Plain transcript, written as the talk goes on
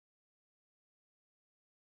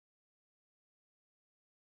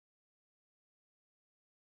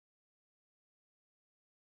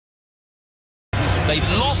They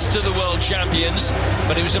lost to the world champions,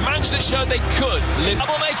 but it was a match that showed they could.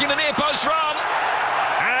 Double making the near post run,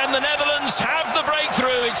 and the Netherlands have the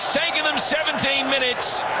breakthrough. It's taken them 17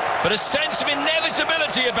 minutes, but a sense of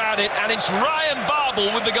inevitability about it, and it's Ryan Babel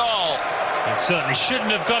with the goal. It certainly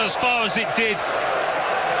shouldn't have got as far as it did.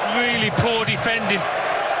 Really poor defending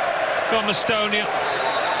from Estonia.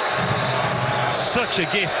 Such a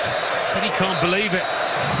gift, but he can't believe it.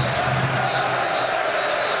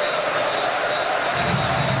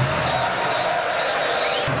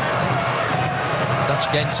 Dutch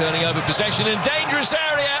again turning over possession in dangerous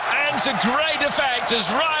area, and to great effect as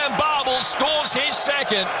Ryan Babel scores his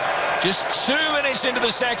second. Just 2 minutes into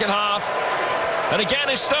the second half. And again,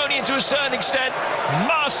 Estonia, to a certain extent,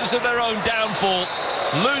 masters of their own downfall,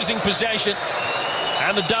 losing possession,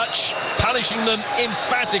 and the Dutch punishing them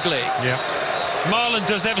emphatically. Yeah. Marlon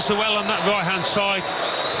does ever so well on that right-hand side.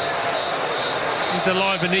 He's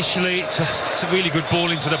alive initially. It's a really good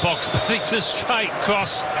ball into the box, but it's a straight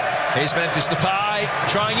cross. Here's Memphis Depay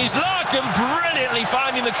trying his luck and brilliantly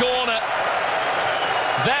finding the corner.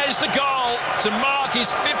 There's the goal to mark his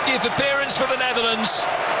 50th appearance for the Netherlands.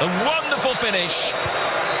 A wonderful finish.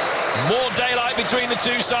 More daylight between the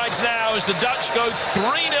two sides now as the Dutch go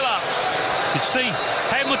 3-0 up. You could see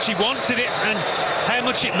how much he wanted it and how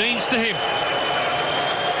much it means to him.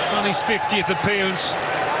 On his 50th appearance,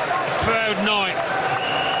 a proud night.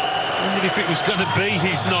 Wondered if it was going to be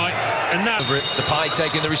his night. And now Depay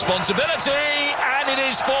taking the responsibility, and it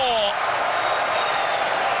is 4.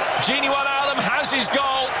 Gini Wijnaldum has his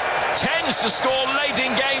goal, tends to score late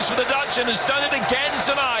in games for the Dutch and has done it again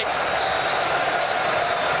tonight.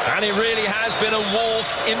 And it really has been a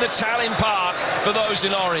walk in the Tallinn Park for those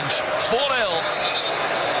in orange. 4-0.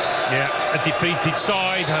 Yeah, a defeated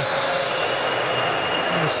side.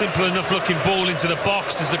 A simple enough looking ball into the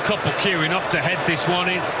box. There's a couple queuing up to head this one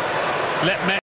in. Let